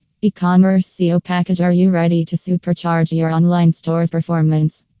E-commerce SEO package. Are you ready to supercharge your online store's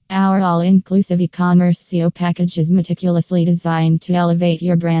performance? Our all-inclusive e-commerce SEO package is meticulously designed to elevate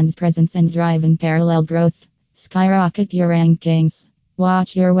your brand's presence and drive unparalleled growth. Skyrocket your rankings.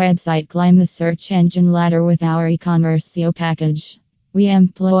 Watch your website climb the search engine ladder with our e-commerce SEO package. We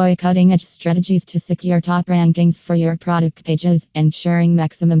employ cutting-edge strategies to secure top rankings for your product pages, ensuring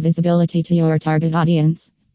maximum visibility to your target audience.